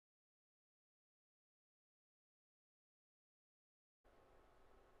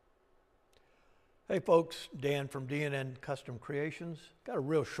Hey folks, Dan from D&N Custom Creations. Got a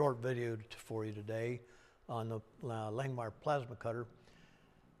real short video for you today on the Langmuir plasma cutter.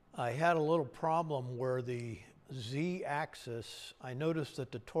 I had a little problem where the Z-axis, I noticed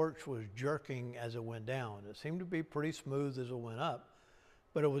that the torch was jerking as it went down. It seemed to be pretty smooth as it went up,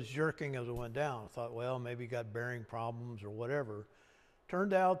 but it was jerking as it went down. I thought, well, maybe got bearing problems or whatever.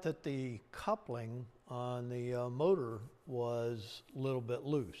 Turned out that the coupling on the motor was a little bit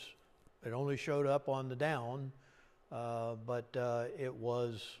loose. It only showed up on the down, but it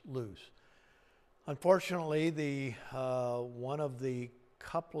was loose. Unfortunately, the one of the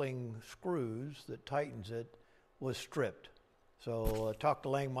coupling screws that tightens it was stripped. So I talked to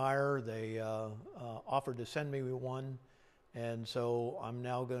Langmuir. They offered to send me one, and so I'm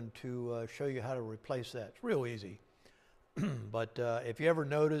now going to show you how to replace that. It's real easy. But if you ever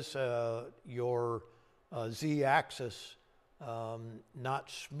notice your Z-axis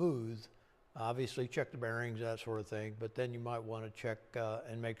not smooth, obviously check the bearings, that sort of thing, but then you might want to check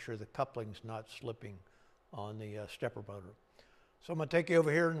and make sure the coupling's not slipping on the stepper motor. So I'm going to take you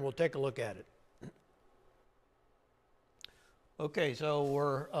over here and we'll take a look at it. Okay, so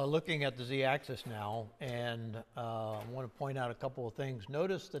we're looking at the Z-axis now, and I want to point out a couple of things.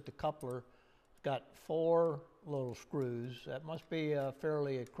 Notice that the coupler's got 4 little screws. That must be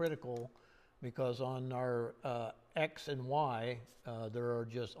fairly critical, because on our X and Y, there are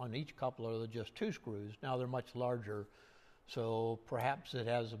just, on each coupler, there are just 2 screws. Now they're much larger, so perhaps it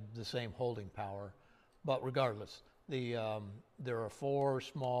has the same holding power. But regardless, there are 4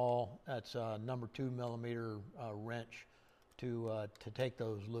 small, that's a number 2 millimeter wrench to take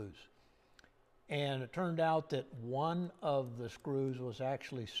those loose. And it turned out that one of the screws was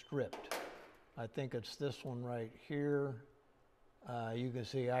actually stripped. I think it's this one right here. You can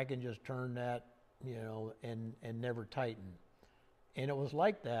see I can just turn that, you know, and never tighten. And it was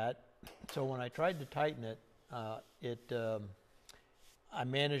like that. So when I tried to tighten it, I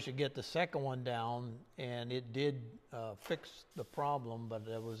managed to get the second one down, and it did fix the problem, but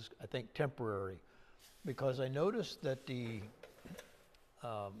it was, I think, temporary, because I noticed that the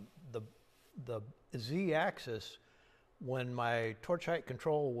Z-axis, when my torch height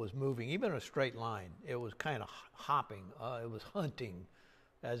control was moving, even in a straight line, it was kind of hopping. It was hunting,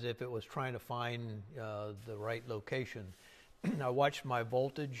 as if it was trying to find the right location. I watched my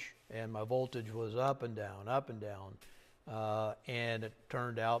voltage, and my voltage was up and down, and it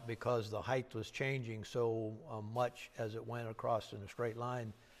turned out, because the height was changing so much as it went across in a straight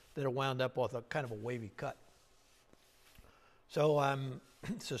line, that it wound up with a kind of a wavy cut. So I'm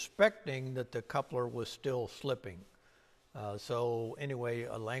suspecting that the coupler was still slipping. So anyway,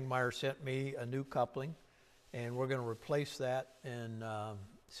 Langmuir sent me a new coupling, and we're going to replace that and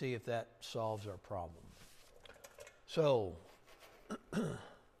see if that solves our problem. So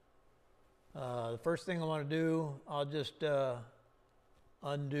the first thing I want to do, I'll just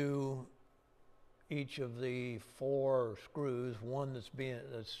undo each of the 4 screws. One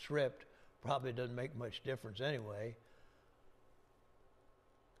that's stripped probably doesn't make much difference anyway.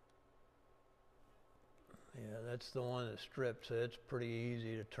 Yeah, that's the one that's stripped, so it's pretty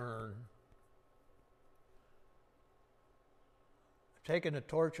easy to turn. I've taken the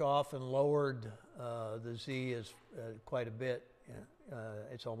torch off and lowered the Z quite a bit.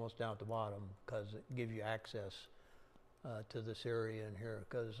 It's almost down at the bottom, because it gives you access to this area in here,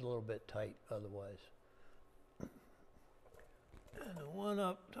 because it's a little bit tight otherwise. And the one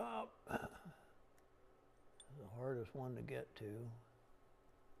up top is the hardest one to get to.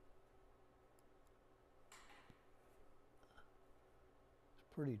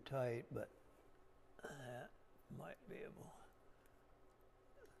 Pretty tight, but that might be able.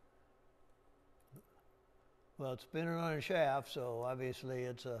 Well, it's spinning on a shaft, so obviously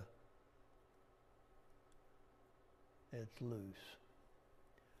it's loose.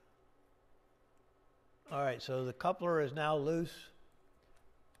 All right, so the coupler is now loose,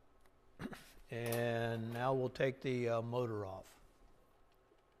 and now we'll take the motor off.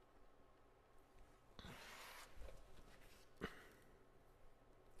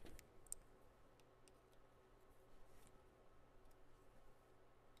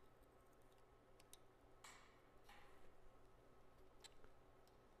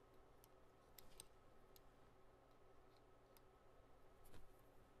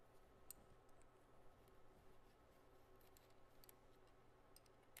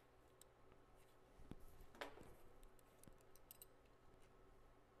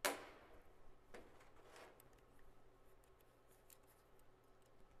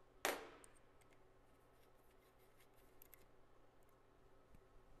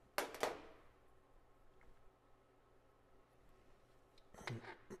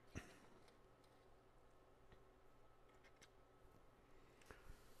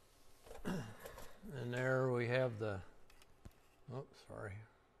 And there we have the, oh, sorry.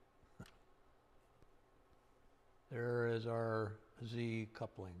 There is our Z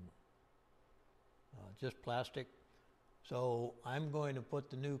coupling, just plastic. So I'm going to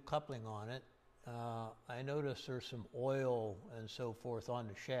put the new coupling on it. I notice there's some oil and so forth on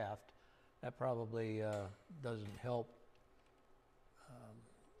the shaft. That probably doesn't help,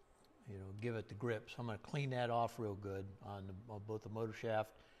 give it the grip. So I'm going to clean that off real good on both the motor shaft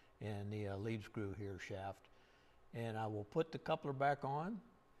and the lead screw here shaft. And I will put the coupler back on,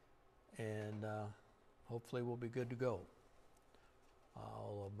 and hopefully we'll be good to go.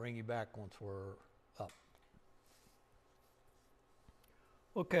 I'll bring you back once we're up.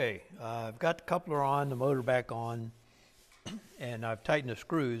 Okay, I've got the coupler on, the motor back on, and I've tightened the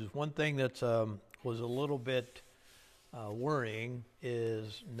screws. One thing that was a little bit worrying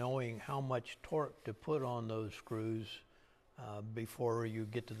is knowing how much torque to put on those screws before you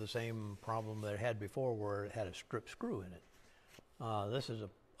get to the same problem that it had before, where it had a strip screw in it. This is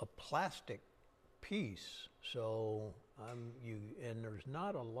a plastic piece, so and there's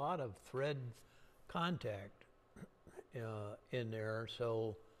not a lot of thread contact in there,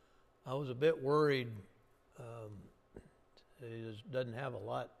 so I was a bit worried. It just doesn't have a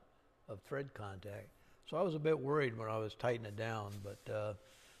lot of thread contact, so I was a bit worried when I was tightening it down, but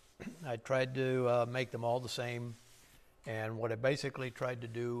I tried to make them all the same, and what I basically tried to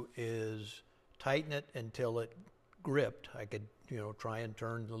do is tighten it until it gripped. I could try and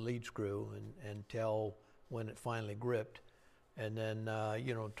turn the lead screw and tell when it finally gripped, and then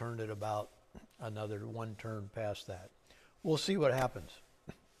turned it about another one turn past that. We'll see what happens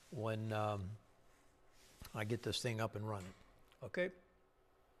when I get this thing up and running. Okay?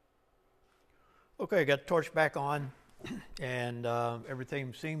 Okay, got the torch back on, and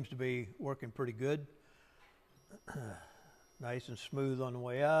everything seems to be working pretty good. Nice and smooth on the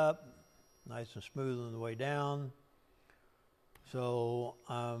way up, nice and smooth on the way down. So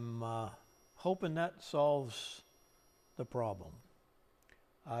I'm hoping that solves the problem.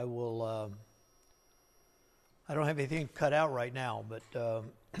 I will, I don't have anything cut out right now, but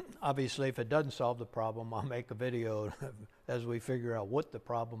obviously if it doesn't solve the problem, I'll make a video as we figure out what the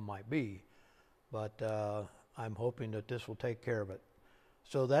problem might be. But I'm hoping that this will take care of it.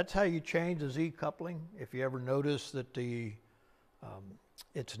 So that's how you change the Z coupling. If you ever notice that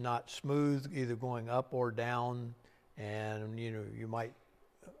it's not smooth, either going up or down, and you might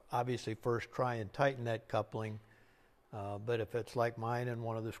obviously first try and tighten that coupling, but if it's like mine and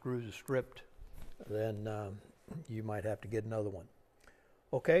one of the screws is stripped, then you might have to get another one.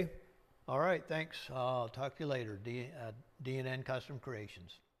 Okay? All right, thanks. I'll talk to you later. D&N Custom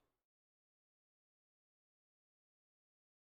Creations.